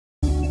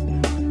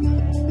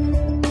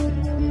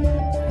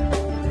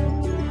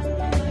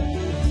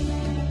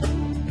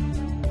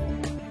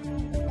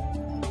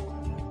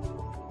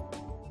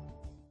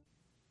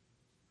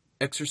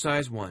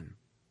Exercise 1.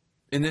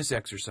 In this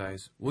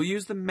exercise, we'll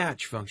use the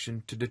match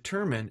function to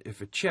determine if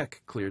a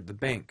check cleared the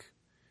bank.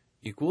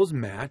 Equals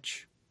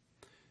match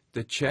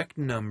the check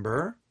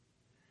number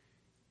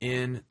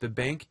in the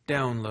bank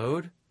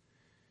download.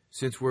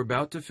 Since we're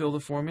about to fill the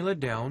formula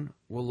down,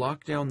 we'll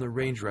lock down the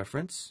range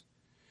reference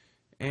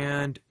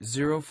and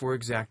 0 for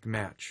exact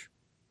match.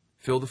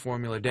 Fill the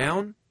formula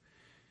down.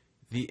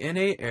 The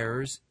NA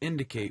errors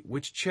indicate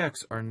which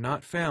checks are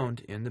not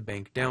found in the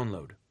bank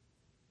download.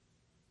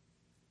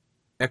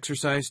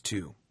 Exercise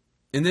 2.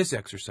 In this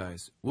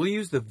exercise, we'll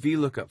use the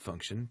VLOOKUP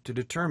function to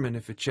determine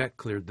if a check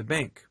cleared the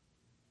bank.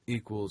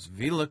 Equals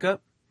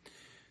VLOOKUP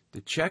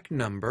the check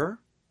number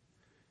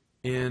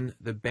in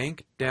the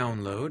bank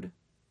download.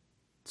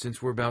 Since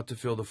we're about to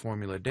fill the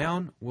formula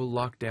down, we'll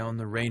lock down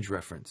the range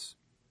reference.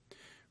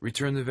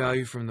 Return the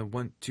value from the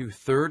 1 to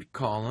 3rd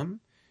column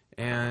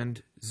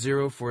and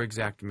 0 for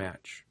exact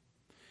match.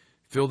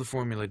 Fill the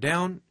formula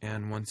down,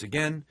 and once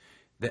again,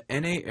 the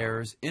NA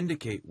errors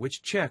indicate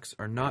which checks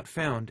are not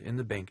found in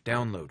the bank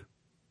download.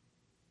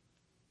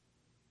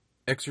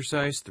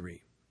 Exercise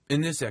 3.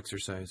 In this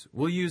exercise,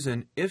 we'll use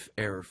an if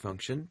error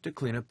function to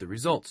clean up the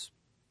results.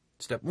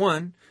 Step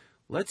 1,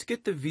 let's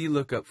get the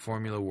VLOOKUP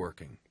formula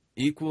working.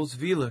 Equals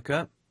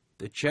VLOOKUP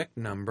the check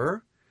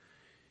number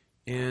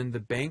in the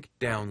bank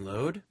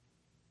download.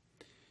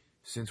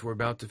 Since we're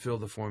about to fill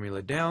the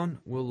formula down,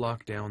 we'll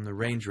lock down the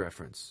range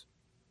reference.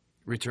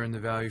 Return the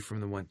value from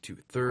the 1 to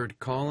 3rd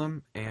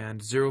column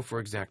and 0 for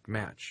exact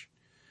match.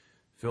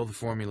 Fill the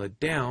formula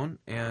down,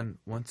 and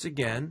once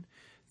again,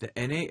 the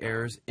NA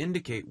errors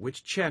indicate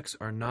which checks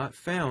are not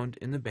found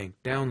in the bank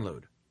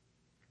download.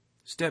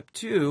 Step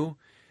 2,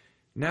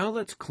 now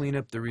let's clean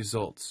up the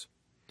results.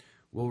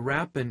 We'll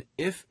wrap an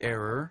if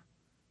error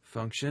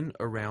function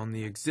around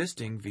the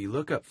existing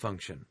VLOOKUP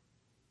function.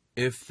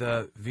 If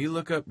the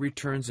VLOOKUP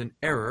returns an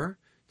error,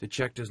 the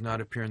check does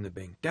not appear in the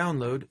bank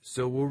download,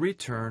 so we'll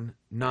return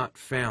not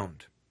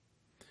found.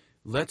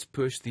 Let's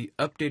push the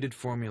updated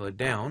formula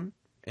down,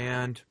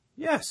 and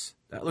yes,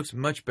 that looks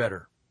much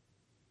better.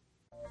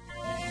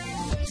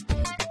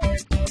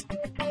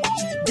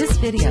 This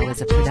video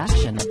is a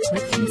production of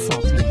Click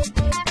Consulting.